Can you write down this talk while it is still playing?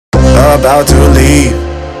about to leave,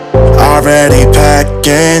 already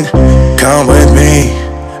packing. Come with me,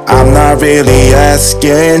 I'm not really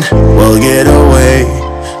asking. We'll get away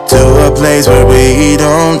to a place where we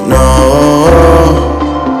don't know.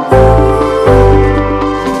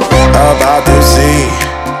 About to see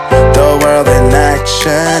the world in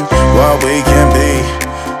action, what we can be,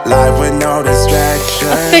 life with no distraction.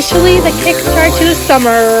 Officially the kickstart to the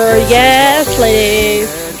summer. Yes, ladies.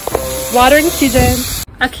 Watering season.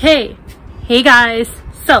 Okay, hey guys.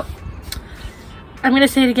 So, I'm gonna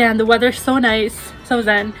say it again. The weather's so nice, so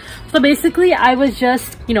zen. So basically, I was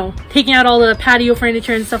just, you know, taking out all the patio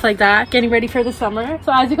furniture and stuff like that, getting ready for the summer.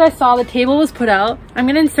 So as you guys saw, the table was put out. I'm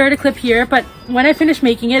gonna insert a clip here, but when I finished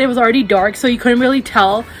making it, it was already dark, so you couldn't really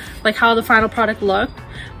tell like how the final product looked.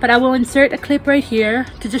 But I will insert a clip right here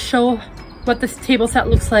to just show what this table set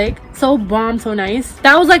looks like. So bomb, so nice.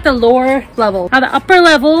 That was like the lower level. Now the upper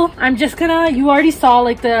level, I'm just gonna, you already saw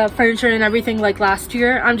like the furniture and everything like last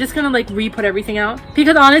year. I'm just gonna like re-put everything out,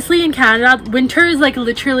 because honestly in Canada, winter is like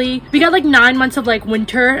literally, we got like 9 months of like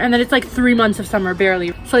winter and then it's like 3 months of summer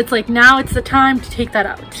barely. So it's like now it's the time to take that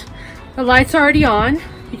out. The lights are already on.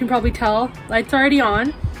 You can probably tell, lights are already on.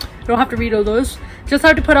 You don't have to read all those. Just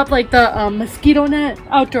have to put up like the mosquito net,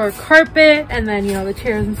 outdoor carpet, and then, you know, the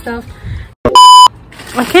chairs and stuff.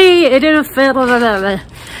 Okay, it is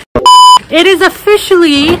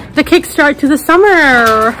officially the kickstart to the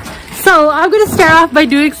summer. So I'm gonna start off by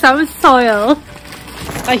doing some soil.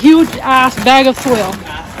 A huge ass bag of soil.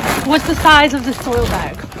 What's the size of the soil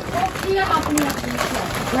bag?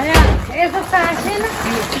 It's a fashion.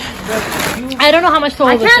 I don't know how much soil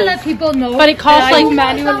I this can't is, let people know. but it costs like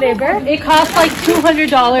manual labor. It costs like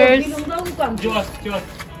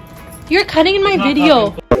 $200. You're cutting in my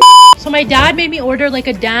video. So my dad made me order like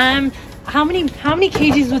a damn, how many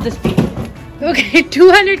kgs would this be? Okay,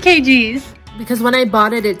 200 kgs. Because when I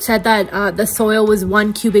bought it, it said that the soil was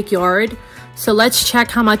 1 cubic yard. So let's check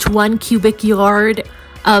how much 1 cubic yard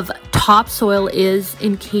of topsoil is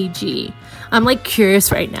in kg. I'm like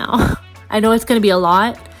curious right now. I know it's gonna be a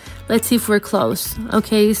lot. Let's see if we're close.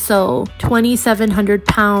 Okay, so 2,700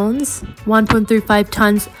 pounds, 1.35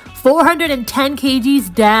 tons, 410 kgs.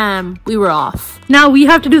 Damn, we were off. Now we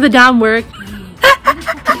have to do the damn work.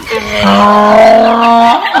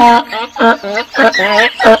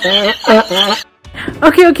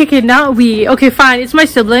 Okay, not we. Okay, fine, it's my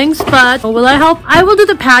siblings, but will I help? I will do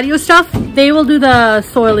the patio stuff. They will do the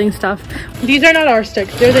soiling stuff. These are not our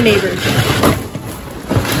sticks, they're the neighbors.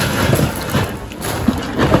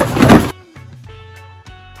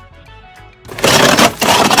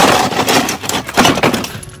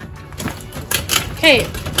 Okay,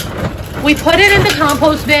 we put it in the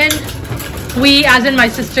compost bin. We, as in my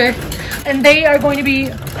sister, and they are going to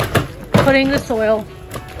be putting the soil.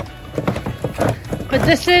 But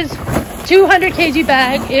this is 200 kg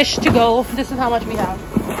bag-ish to go. This is how much we have.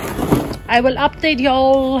 I will update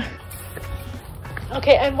y'all.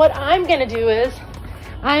 Okay, and what I'm gonna do is,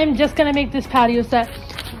 I'm just gonna make this patio set.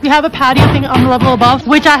 We have a patio thing on the level above,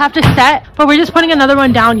 which I have to set, but we're just putting another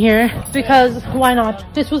one down here because why not?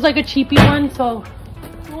 This was like a cheapy one, so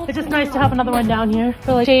it's just nice to have another one down here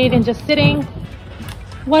for like shade and just sitting.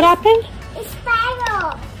 What happened? It's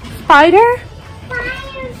spider. Spider?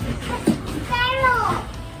 Spider. Sparrow.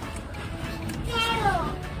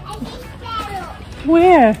 I think sparrow.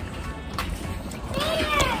 Where?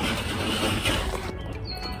 There.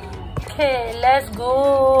 Okay, let's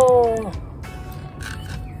go.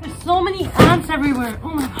 There's so many ants everywhere. Oh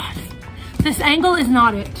my god. This angle is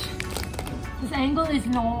not it. This angle is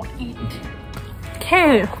not it.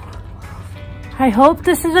 Okay. I hope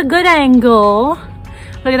this is a good angle.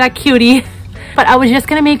 Look at that cutie. But I was just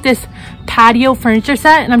gonna make this patio furniture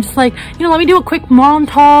set, and I'm just like, you know, let me do a quick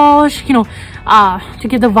montage, you know, to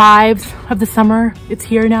give the vibes of the summer. It's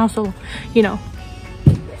here now, so, you know.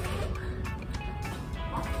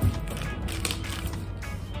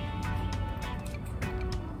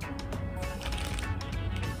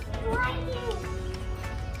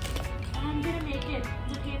 I'm gonna make it.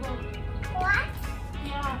 The table. What?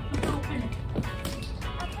 Yeah, it's open.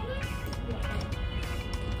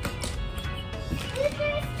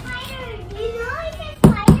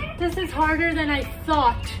 This is harder than I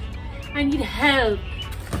thought. I need help.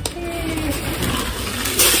 This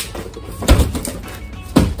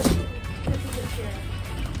is the chair.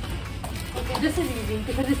 Okay, this is easy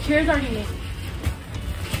because this chair is already made.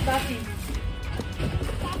 That's easy.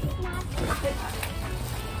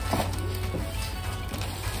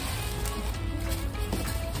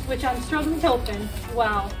 Which I'm struggling to open.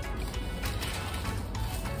 Wow.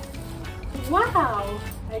 Wow.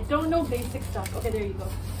 I don't know basic stuff. Okay, there you go.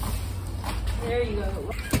 There you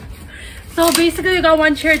go. So basically we got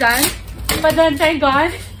one chair done, but then thank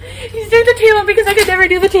God he's doing the table because I could never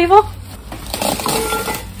do the table.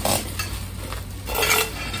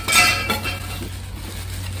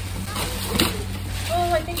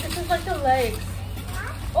 Oh, I think this is like the legs.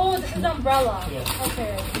 Oh, this is the umbrella. Yeah.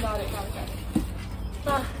 Okay, got it.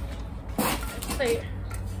 Let's see.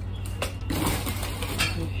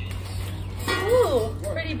 Ooh,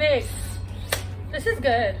 pretty big. This is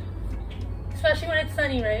good. Especially when it's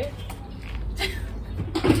sunny, right?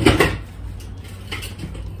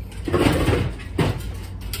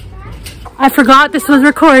 I forgot this was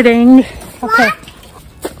recording. Okay.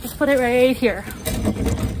 Let's put it right here.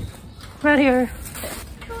 Right here.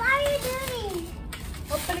 What are you doing?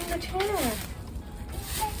 Opening the chair.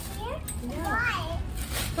 Here? Yeah. Why?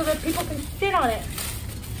 So that people can sit on it.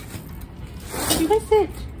 You can sit.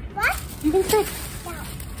 What? You can sit.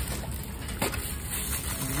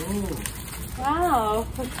 No. Wow.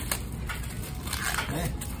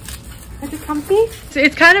 Is it comfy?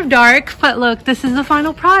 It's kind of dark, but look, this is the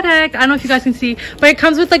final product. I don't know if you guys can see, but it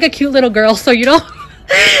comes with like a cute little girl, so you know,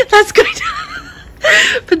 that's good.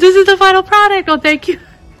 But this is the final product. Oh, thank you.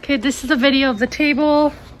 Okay, this is a video of the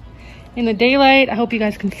table in the daylight. I hope you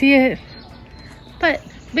guys can see it. But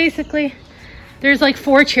basically, there's like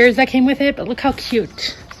 4 chairs that came with it, but look how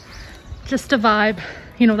cute. Just a vibe.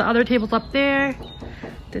 You know, the other table's up there.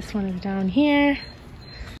 This one is down here.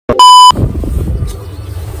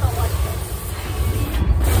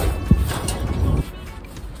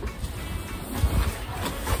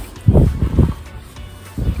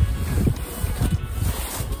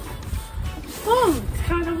 Oh, it's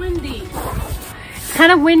kind of windy. It's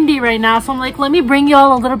kind of windy right now, so I'm like, let me bring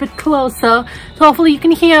y'all a little bit closer, so hopefully you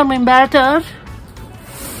can hear me better.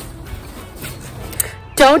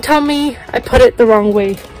 Don't tell me I put it the wrong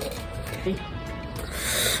way.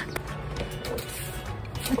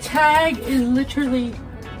 The tag is literally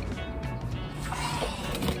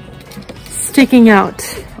sticking out.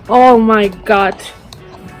 Oh my god.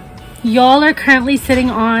 Y'all are currently sitting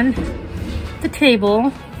on the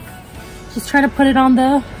table. Just trying to put it on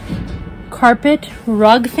the carpet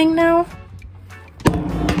rug thing now.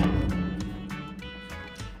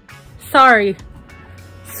 Sorry.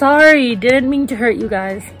 Sorry, didn't mean to hurt you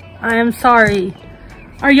guys. I am sorry.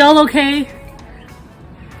 Are y'all okay?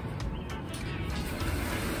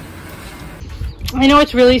 I know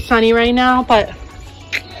it's really sunny right now, but I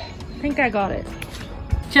think I got it.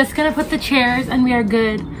 Just gonna put the chairs and we are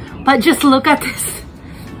good. But just look at this.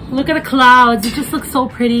 Look at the clouds. It just looks so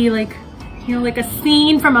pretty, like, you know, like a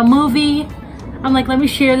scene from a movie. I'm like, let me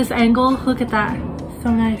share this angle. Look at that. So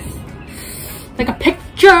nice. Like a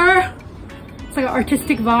picture. It's like an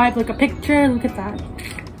artistic vibe, like a picture. Look at that.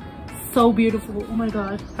 So beautiful. Oh my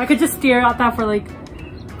god. I could just stare at that for like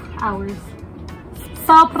hours.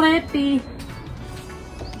 So pretty.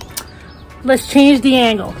 Let's change the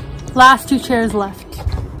angle. Last 2 chairs left.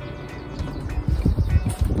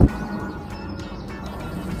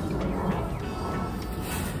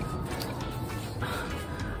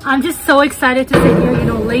 I'm just so excited to sit here, you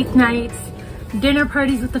know, late nights, dinner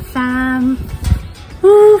parties with the fam.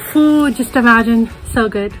 Ooh, food, just imagine, so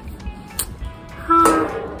good.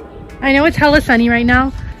 I know it's hella sunny right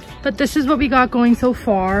now, but this is what we got going so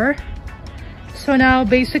far. So now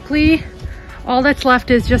basically, all that's left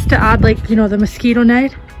is just to add, like, you know, the mosquito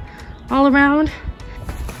net all around.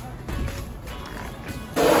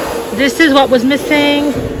 This is what was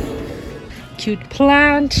missing. Cute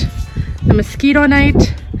plant, the mosquito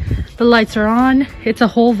net. The lights are on. It's a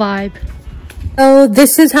whole vibe. Oh,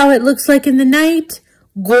 this is how it looks like in the night.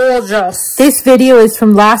 Gorgeous. This video is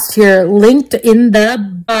from last year, linked in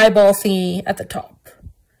the Bible thingy at the top.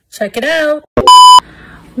 Check it out.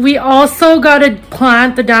 We also gotta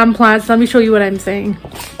plant the damn plants. Let me show you what I'm saying.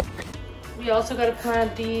 We also gotta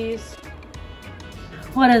plant these.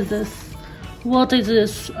 What is this? What is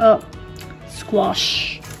this?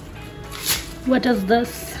 Squash. What is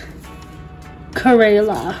this?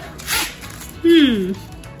 Karela.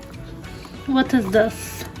 What is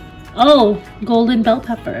this? Oh, golden bell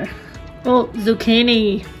pepper. Oh,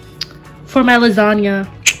 zucchini for my lasagna.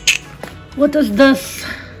 What is this?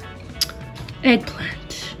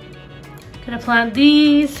 Eggplant. Gonna plant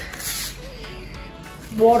these.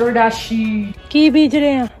 Water dashi. Ki beej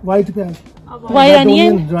rahe hain? White pepper. White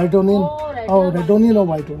onion? Red onion. Oh, red onion or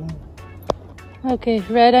white onion? Okay,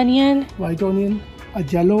 red onion. White onion. A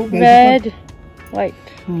yellow bell Red, pepper. white.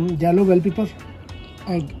 Yellow bell pepper.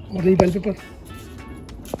 Orange bell pepper.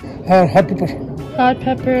 Hot pepper. Hot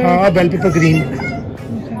pepper. Bell pepper green.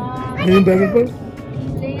 Okay. Green bell pepper.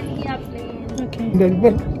 Okay. Bell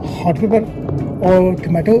pepper. Hot pepper. Or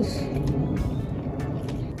tomatoes.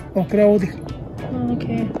 Oh, crowd.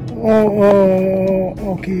 Okay. Oh,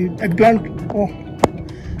 okay. Eggplant. Oh,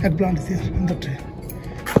 eggplant is here in the tray.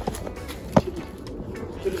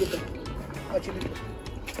 Chili.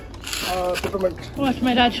 Peppermint. Watch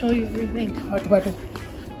my dad show you everything. Tomato.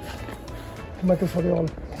 Tomatoes for all.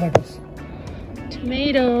 Tomatoes.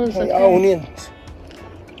 Tomatoes. Okay. Onions.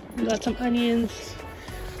 We got some onions.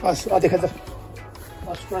 Squash.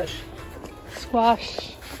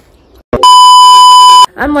 Squash.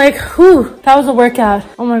 I'm like, whew, that was a workout.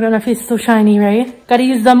 Oh my god, my face is so shiny, right? Gotta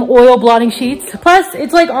use them oil blotting sheets. Plus,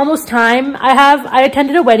 it's like almost time. I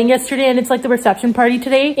attended a wedding yesterday and it's like the reception party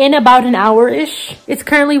today in about an hour-ish. It's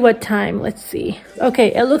currently what time? Let's see.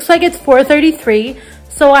 Okay, it looks like it's 4:33.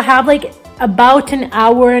 So I have like about an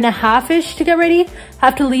hour and a half-ish to get ready. I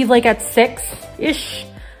have to leave like at 6-ish.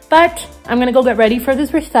 But I'm gonna go get ready for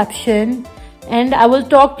this reception. And I will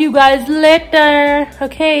talk to you guys later.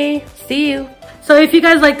 Okay, see you. So if you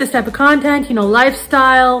guys like this type of content, you know,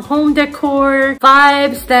 lifestyle, home decor,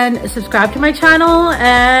 vibes, then subscribe to my channel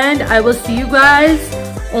and I will see you guys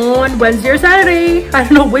on Wednesday or Saturday. I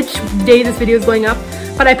don't know which day this video is going up,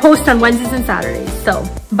 but I post on Wednesdays and Saturdays. So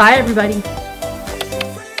bye everybody.